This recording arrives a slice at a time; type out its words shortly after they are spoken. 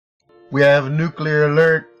We have a nuclear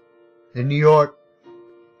alert in New York.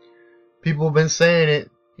 People have been saying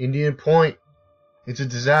it. Indian Point. It's a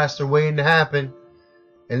disaster waiting to happen.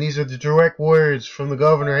 And these are the direct words from the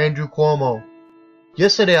governor, Andrew Cuomo.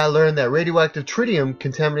 Yesterday I learned that radioactive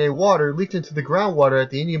tritium-contaminated water leaked into the groundwater at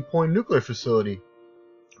the Indian Point nuclear facility.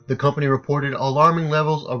 The company reported alarming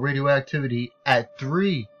levels of radioactivity at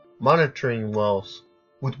 3 monitoring wells,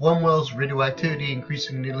 with one well's radioactivity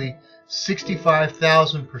increasing nearly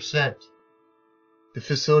 65,000%. The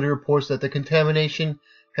facility reports that the contamination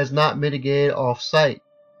has not mitigated off-site,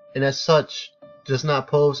 and as such, does not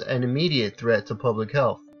pose an immediate threat to public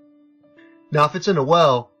health. Now, if it's in a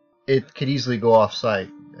well, it could easily go off-site.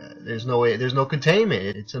 There's no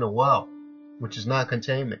containment. It's in a well, which is not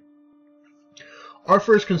containment. Our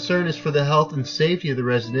first concern is for the health and safety of the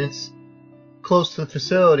residents close to the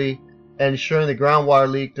facility and ensuring the groundwater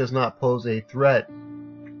leak does not pose a threat.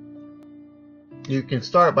 You can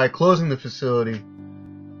start by closing the facility.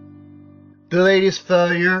 The latest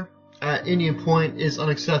failure at Indian Point is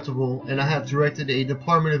unacceptable, and I have directed a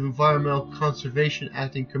Department of Environmental Conservation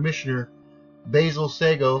Acting Commissioner, Basil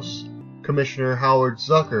Seggos, Commissioner Howard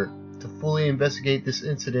Zucker, to fully investigate this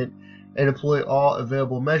incident and employ all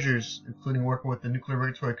available measures, including working with the Nuclear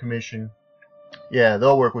Regulatory Commission. Yeah,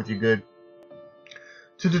 they'll work with you good.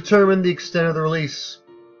 To determine the extent of the release,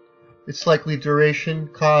 its likely duration,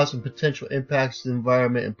 cause, and potential impacts to the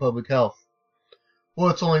environment and public health. Well,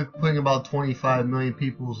 it's only putting about 25 million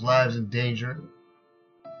people's lives in danger.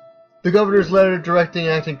 The governor's letter directing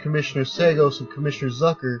Acting Commissioner Seggos and Commissioner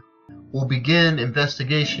Zucker will begin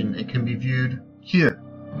investigation and can be viewed here.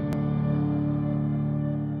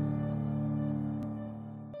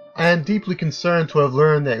 I am deeply concerned to have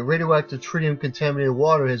learned that radioactive tritium-contaminated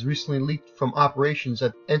water has recently leaked from operations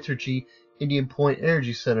at Entergy Indian Point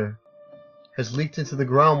Energy Center. Has leaked into the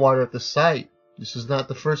groundwater at the site. This is not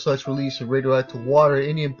the first such release of radioactive water at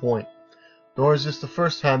Indian Point, nor is this the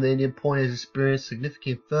first time the Indian Point has experienced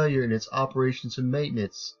significant failure in its operations and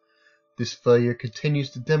maintenance. This failure continues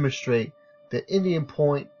to demonstrate that Indian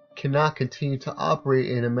Point cannot continue to operate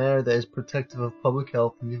in a manner that is protective of public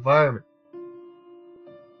health and the environment.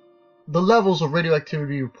 The levels of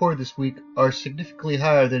radioactivity reported this week are significantly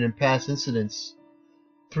higher than in past incidents.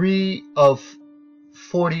 3 of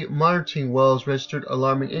 40 monitoring wells registered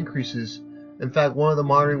alarming increases. In fact, one of the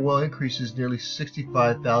monitoring well increases nearly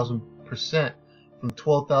 65,000% from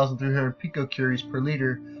 12,300 picocuries per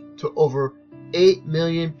liter to over 8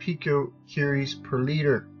 million picocuries per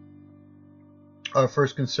liter. Our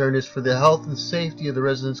first concern is for the health and safety of the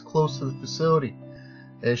residents close to the facility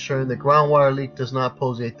and ensuring the groundwater leak does not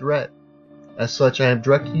pose a threat. As such, I am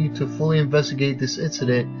directing you to fully investigate this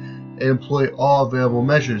incident and employ all available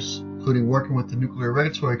measures, including working with the Nuclear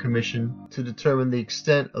Regulatory Commission to determine the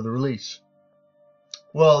extent of the release.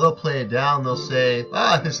 Well, they'll play it down. They'll say,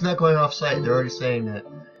 it's not going off-site. They're already saying that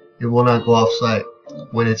it will not go off-site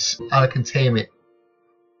when it's out of containment.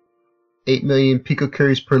 8 million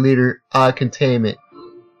picocuries per liter out of containment.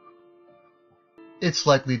 Its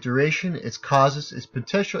likely duration, its causes, its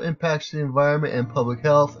potential impacts to the environment and public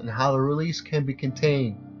health, and how the release can be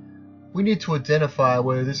contained. We need to identify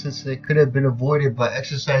whether this incident could have been avoided by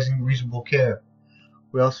exercising reasonable care.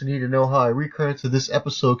 We also need to know how a recurrence of this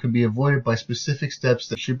episode can be avoided by specific steps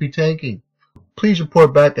that should be taken. Please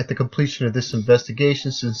report back at the completion of this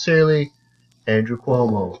investigation. Sincerely, Andrew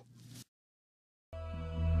Cuomo.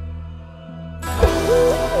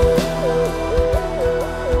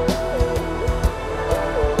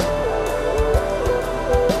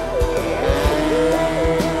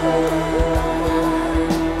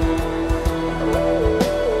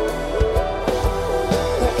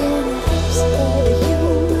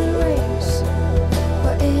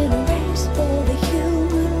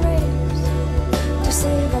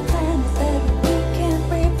 Save a planet that we can't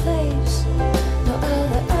replace. No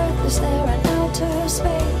other Earth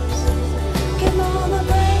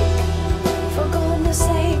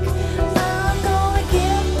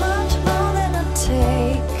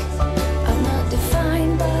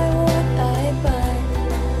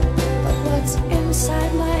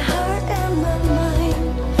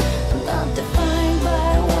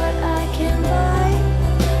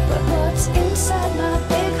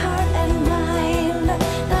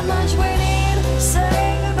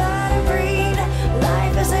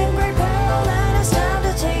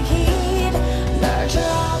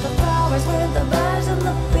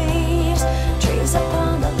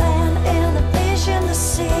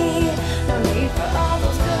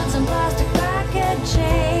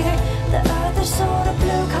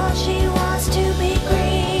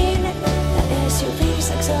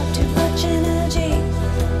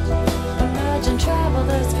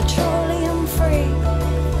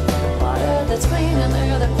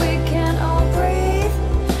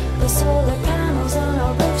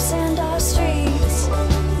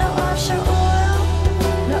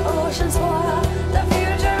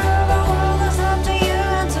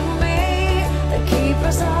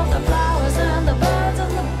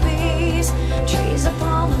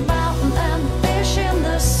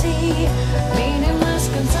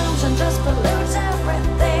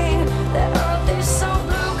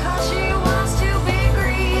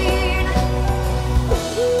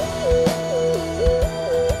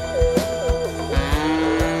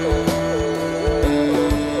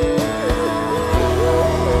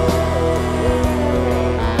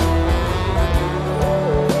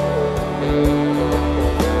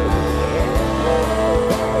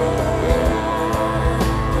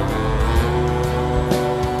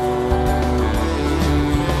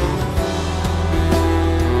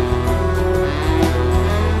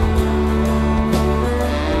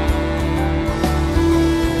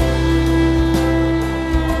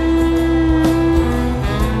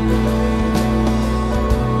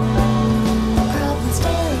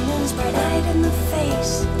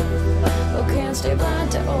we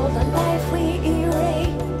blind to all the life we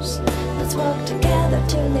erase? Let's walk together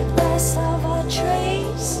to leave less of a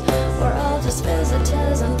trace. We're all just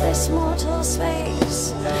visitors in this mortal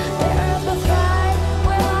space. There are